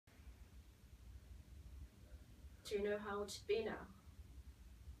Do you know how old she'd be now?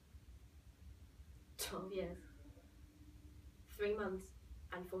 12 years. 3 months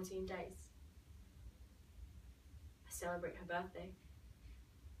and 14 days. I celebrate her birthday.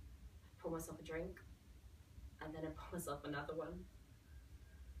 I pour myself a drink. And then I pour myself another one.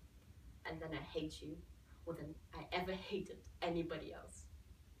 And then I hate you more than I ever hated anybody else.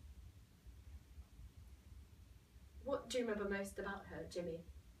 What do you remember most about her, Jimmy?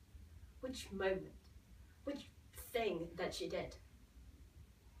 Which moment? Which thing that she did?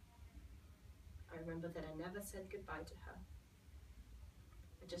 I remember that I never said goodbye to her.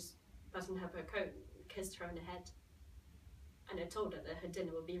 I just buttoned up her coat and kissed her on the head. And I told her that her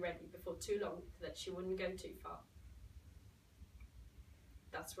dinner would be ready before too long, so that she wouldn't go too far.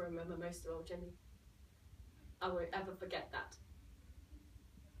 That's what I remember most of all, Jimmy. I won't ever forget that.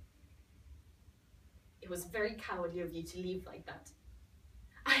 It was very cowardly of you to leave like that.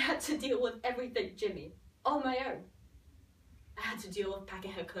 I had to deal with everything, Jimmy, on my own. I had to deal with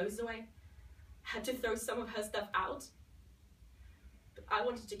packing her clothes away. I had to throw some of her stuff out. But I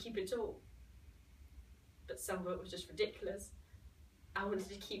wanted to keep it all. But some of it was just ridiculous. I wanted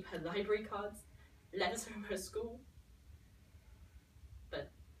to keep her library cards, letters from her school.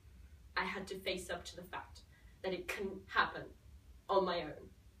 But I had to face up to the fact that it couldn't happen on my own.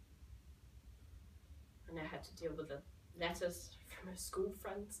 And I had to deal with the letters from her school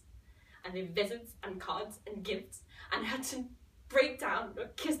friends, and the visits and cards and gifts, and I had to break down, or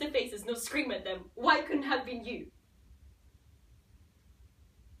kiss their faces, nor scream at them. Why couldn't it have been you?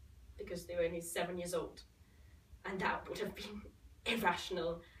 Because they were only 7 years old, and that would have been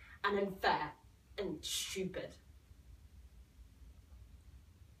irrational and unfair and stupid.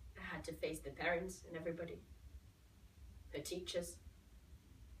 I had to face their parents and everybody, her teachers,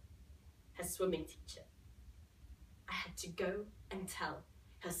 her swimming teacher. I had to go and tell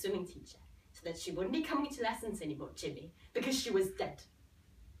her swimming teacher so that she wouldn't be coming to lessons anymore, Jimmy, because she was dead.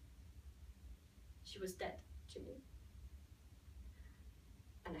 She was dead, Jimmy.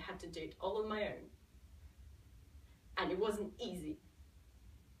 And I had to do it all on my own. And it wasn't easy.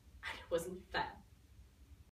 And it wasn't fair.